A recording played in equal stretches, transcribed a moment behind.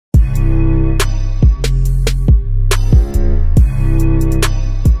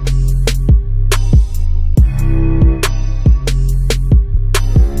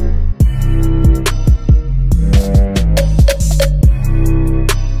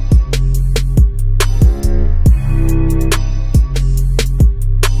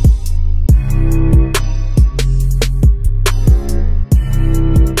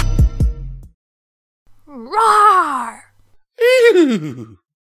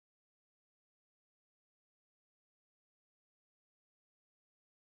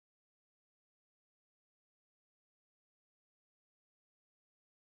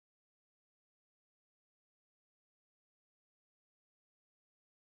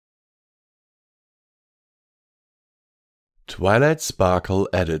Twilight Sparkle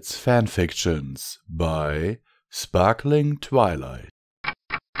edits Fanfictions by SparklingTwilight.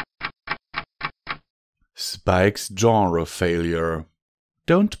 Spike's genre failure.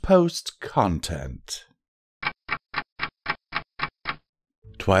 Don't post content.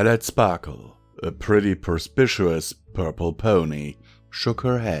 Twilight Sparkle, a pretty perspicuous purple pony, shook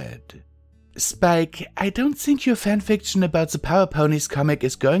her head. Spike, I don't think your fanfiction about the Power Ponies comic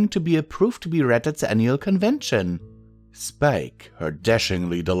is going to be approved to be read at the annual convention. Spike, her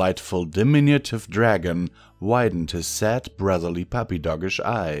dashingly delightful diminutive dragon, widened his sad, brotherly puppy-doggish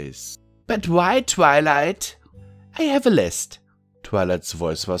eyes. But why, Twilight? I have a list. Twilight's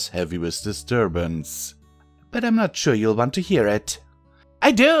voice was heavy with disturbance. But I'm not sure you'll want to hear it.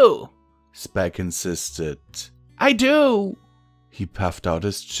 I do! Spike insisted. I do! He puffed out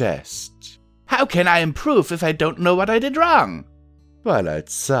his chest. How can I improve if I don't know what I did wrong? Twilight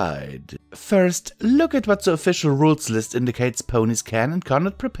sighed. First, look at what the official rules list indicates ponies can and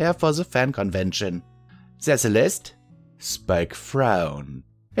cannot prepare for the fan convention. There's a list? Spike frowned.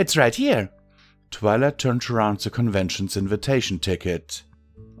 It's right here. Twilight turned around the convention's invitation ticket.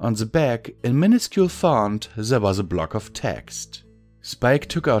 On the back, in minuscule font, there was a block of text. Spike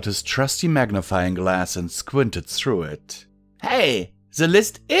took out his trusty magnifying glass and squinted through it. Hey, the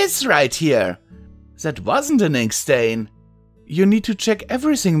list is right here! That wasn't an ink stain. You need to check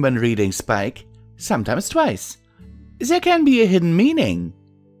everything when reading, Spike. Sometimes twice. There can be a hidden meaning.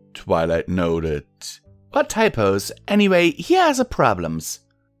 Twilight noted. Or typos. Anyway, here are the problems.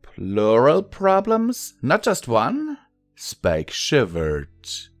 Plural problems? Not just one? Spike shivered.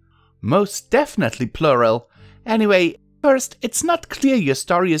 Most definitely plural. Anyway, first, it's not clear your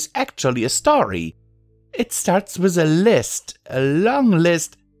story is actually a story. It starts with a list, a long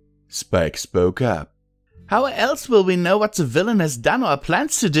list. Spike spoke up. How else will we know what the villain has done or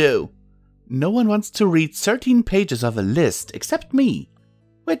plans to do? No one wants to read 13 pages of a list except me.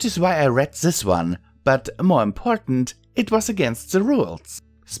 Which is why I read this one, but more important, it was against the rules.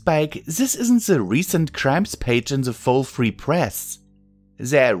 Spike, this isn't the recent crimes page in the Full Free Press.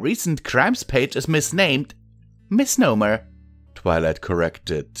 Their recent crimes page is misnamed. Misnomer, Twilight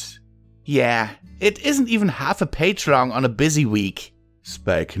corrected. Yeah, it isn't even half a page long on a busy week.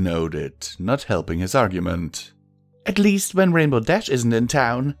 Spike noted, not helping his argument. At least when Rainbow Dash isn't in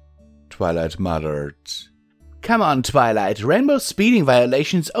town, Twilight muttered. Come on, Twilight, Rainbow's speeding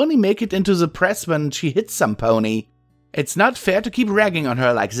violations only make it into the press when she hits some pony. It's not fair to keep ragging on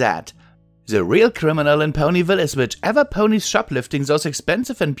her like that. The real criminal in Ponyville is whichever pony's shoplifting those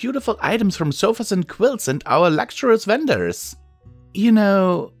expensive and beautiful items from sofas and quilts and our luxurious vendors. You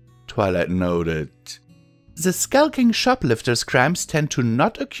know, Twilight noted, the skulking shoplifters' crimes tend to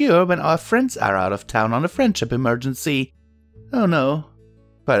not occur when our friends are out of town on a friendship emergency. Oh no.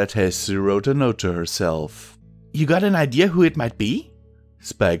 Twilight hastily wrote a note to herself. You got an idea who it might be?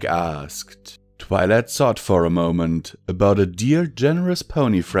 Spike asked. Twilight thought for a moment about a dear, generous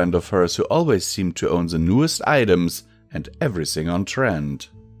pony friend of hers who always seemed to own the newest items and everything on trend.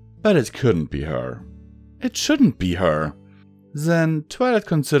 But it couldn't be her. It shouldn't be her. Then Twilight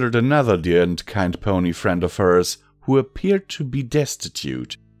considered another dear and kind pony friend of hers who appeared to be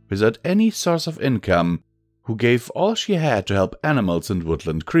destitute, without any source of income, who gave all she had to help animals and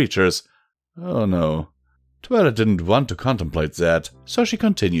woodland creatures. Oh no. Twilight didn't want to contemplate that, so she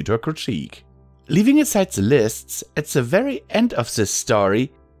continued her critique. Leaving aside the lists, at the very end of this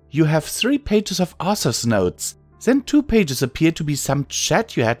story, you have 3 pages of author's notes. Then 2 pages appear to be some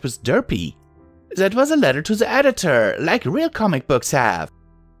chat you had with Derpy. That was a letter to the editor, like real comic books have.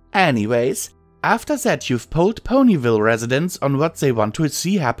 Anyways, after that you've polled Ponyville residents on what they want to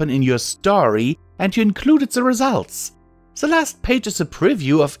see happen in your story, and you included the results. The last page is a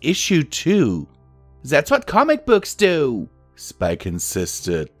preview of issue 2. That's what comic books do, Spike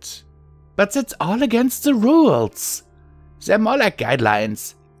insisted. But that's all against the rules. They're more like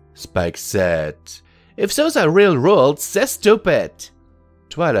guidelines, Spike said. If those are real rules, they're stupid.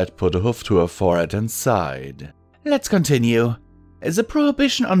 Twilight put a hoof to her forehead and sighed. Let's continue. The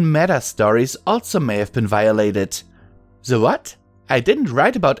prohibition on meta stories also may have been violated. The what? I didn't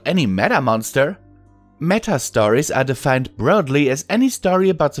write about any meta monster. Meta stories are defined broadly as any story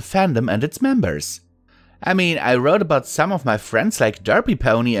about the fandom and its members. I mean, I wrote about some of my friends like Derpy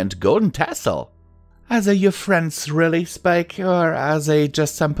Pony and Golden Tassel. Are they your friends really, Spike, or are they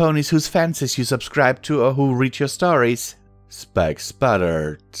just some ponies whose fancies you subscribe to or who read your stories? Spike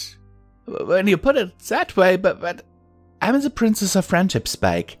sputtered. When you put it that way, but... I'm the princess of friendship,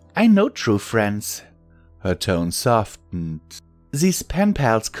 Spike. I know true friends. Her tone softened. These pen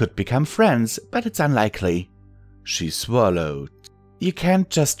pals could become friends, but it's unlikely. She swallowed. You can't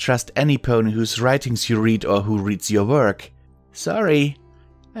just trust any pony whose writings you read or who reads your work. Sorry.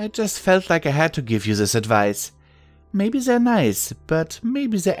 I just felt like I had to give you this advice. Maybe they're nice, but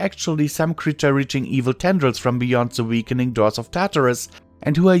maybe they're actually some creature reaching evil tendrils from beyond the weakening doors of Tartarus,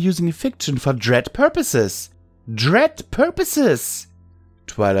 and who are using fiction for dread purposes. Dread purposes!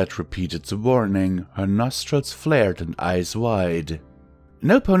 Twilight repeated the warning, her nostrils flared and eyes wide.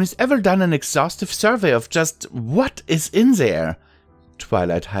 No pony's ever done an exhaustive survey of just what is in there.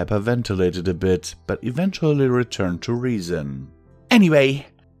 Twilight hyperventilated a bit, but eventually returned to reason. Anyway,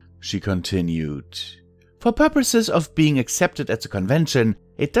 she continued, for purposes of being accepted at the convention,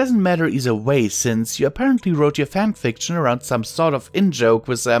 it doesn't matter either way, since you apparently wrote your fanfiction around some sort of in-joke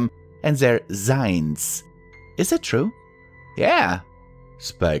with them and their zines. Is that true? Yeah.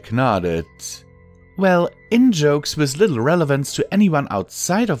 Spike nodded. Well, in-jokes with little relevance to anyone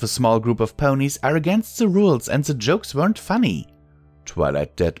outside of a small group of ponies are against the rules, and the jokes weren't funny.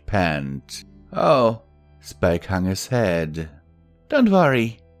 Twilight deadpanned. Oh. Spike hung his head. Don't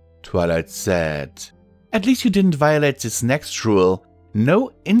worry, Twilight said. At least you didn't violate this next rule.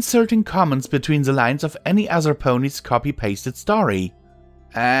 No inserting comments between the lines of any other pony's copy-pasted story.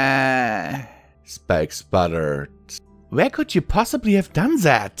 Spike sputtered. Where could you possibly have done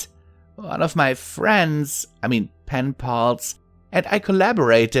that? One of my friends, pen pals, and I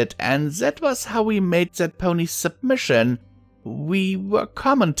collaborated, and that was how we made that pony's submission. We were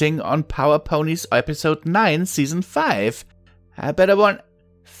commenting on Power Ponies Episode 9, Season 5. I better warn...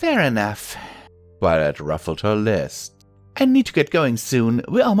 Fair enough. Twilight ruffled her list. I need to get going soon.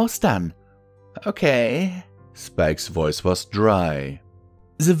 We're almost done. Okay. Spike's voice was dry.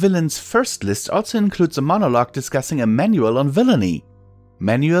 The villain's first list also includes a monologue discussing a manual on villainy.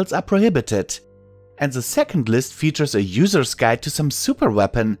 Manuals are prohibited. And the second list features a user's guide to some super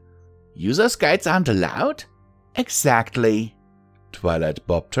weapon. User's guides aren't allowed? Exactly. Twilight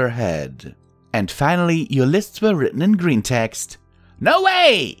bobbed her head. And finally, your lists were written in green text. No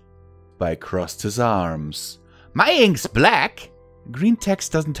way! Spike crossed his arms. My ink's black. Green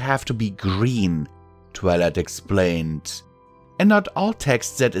text doesn't have to be green, Twilight explained. And not all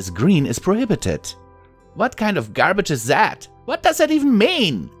text that is green is prohibited. What kind of garbage is that? What does that even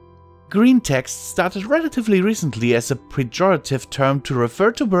mean? Green text started relatively recently as a pejorative term to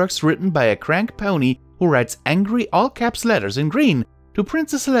refer to works written by a crank pony who writes angry all-caps letters in green to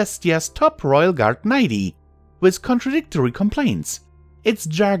Princess Celestia's top royal guard Nighty, with contradictory complaints. It's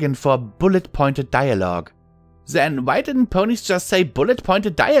jargon for bullet-pointed dialogue. Then why didn't ponies just say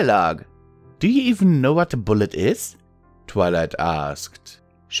bullet-pointed dialogue? Do you even know what a bullet is? Twilight asked.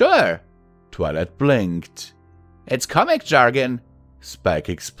 Sure. Twilight blinked. It's comic jargon, Spike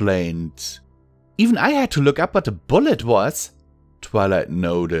explained. Even I had to look up what a bullet was. Twilight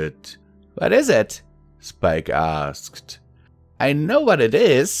nodded. What is it? Spike asked. I know what it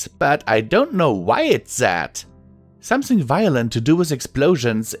is, but I don't know why it's that. Something violent to do with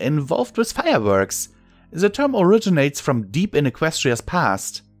explosions involved with fireworks. The term originates from deep in Equestria's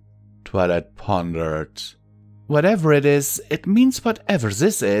past. Twilight pondered. Whatever it is, it means whatever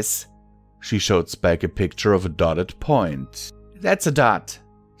this is. She showed Spike a picture of a dotted point. That's a dot.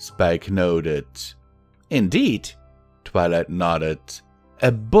 Spike nodded. Indeed. Twilight nodded.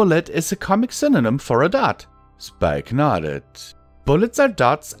 A bullet is a comic synonym for a dot. Spike nodded. Bullets or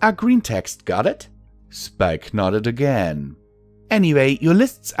dots are green text, got it? Spike nodded again. Anyway, your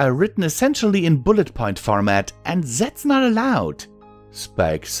lists are written essentially in bullet point format, and that's not allowed.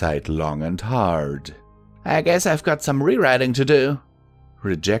 Spike sighed long and hard. I guess I've got some rewriting to do.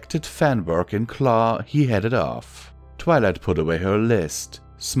 Rejected fanwork in claw, he headed off. Twilight put away her list,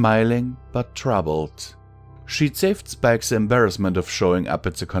 smiling but troubled. She'd saved Spike's embarrassment of showing up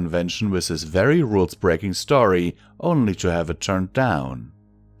at the convention with his very rules-breaking story, only to have it turned down.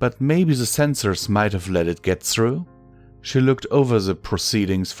 But maybe the censors might have let it get through? She looked over the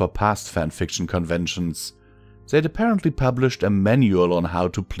proceedings for past fanfiction conventions. They'd apparently published a manual on how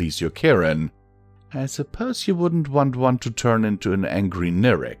to please your Kirin. I suppose you wouldn't want one to turn into an angry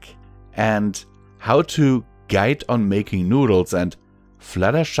Nyric. And how to guide on making noodles and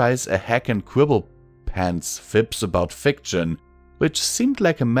Fluttershy's a hack and quibble pants fibs about fiction, which seemed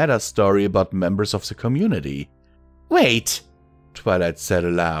like a meta story about members of the community. Wait, Twilight said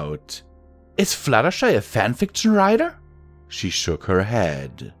aloud. Is Fluttershy a fanfiction writer? She shook her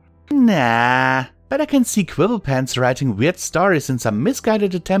head. Nah, but I can see Quibblepants writing weird stories in some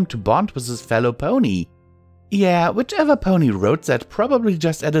misguided attempt to bond with his fellow pony. Yeah, whichever pony wrote that probably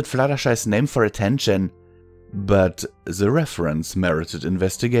just added Fluttershy's name for attention. But the reference merited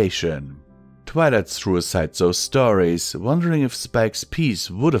investigation. Twilight threw aside those stories, wondering if Spike's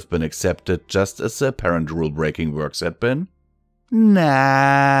piece would have been accepted just as the apparent rule-breaking works had been.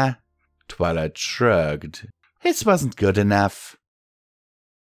 Nah. Twilight shrugged. His wasn't good enough.